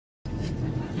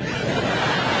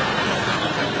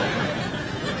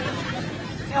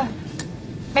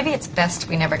Maybe it's best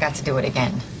we never got to do it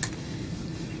again.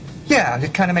 Yeah,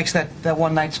 it kind of makes that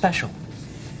one night special.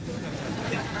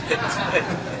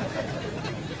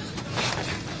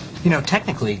 You know,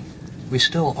 technically, we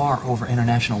still are over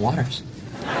international waters.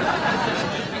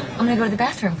 I'm gonna go to the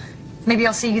bathroom. Maybe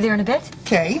I'll see you there in a bit.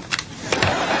 Okay.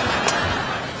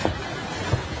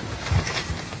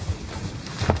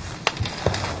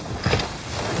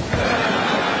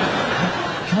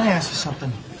 Can I ask you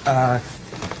something?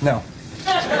 No.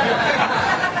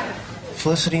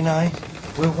 Felicity and I,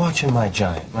 we're watching My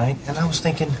Giant, right? And I was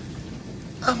thinking,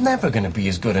 I'm never going to be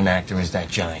as good an actor as that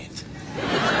giant.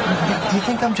 Do you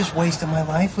think I'm just wasting my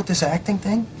life with this acting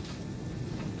thing?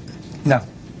 No.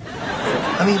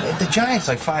 I mean, the giant's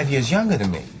like 5 years younger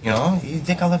than me, you know? You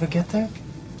think I'll ever get there?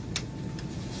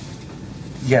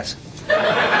 Yes.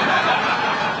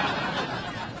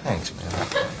 Thanks, man.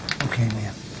 Okay,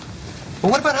 man.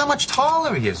 But what about how much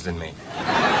taller he is than me?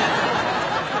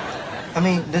 I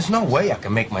mean, there's no way I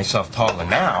can make myself taller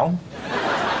now.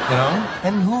 You know?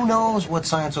 And who knows what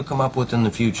science will come up with in the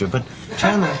future. But,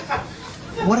 Chandler,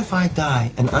 what if I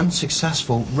die an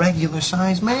unsuccessful,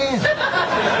 regular-sized man?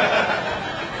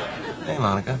 Hey,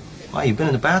 Monica. Wow, you've been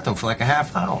in the bathroom for like a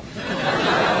half hour.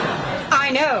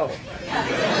 I know.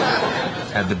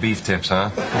 Had the beef tips, huh?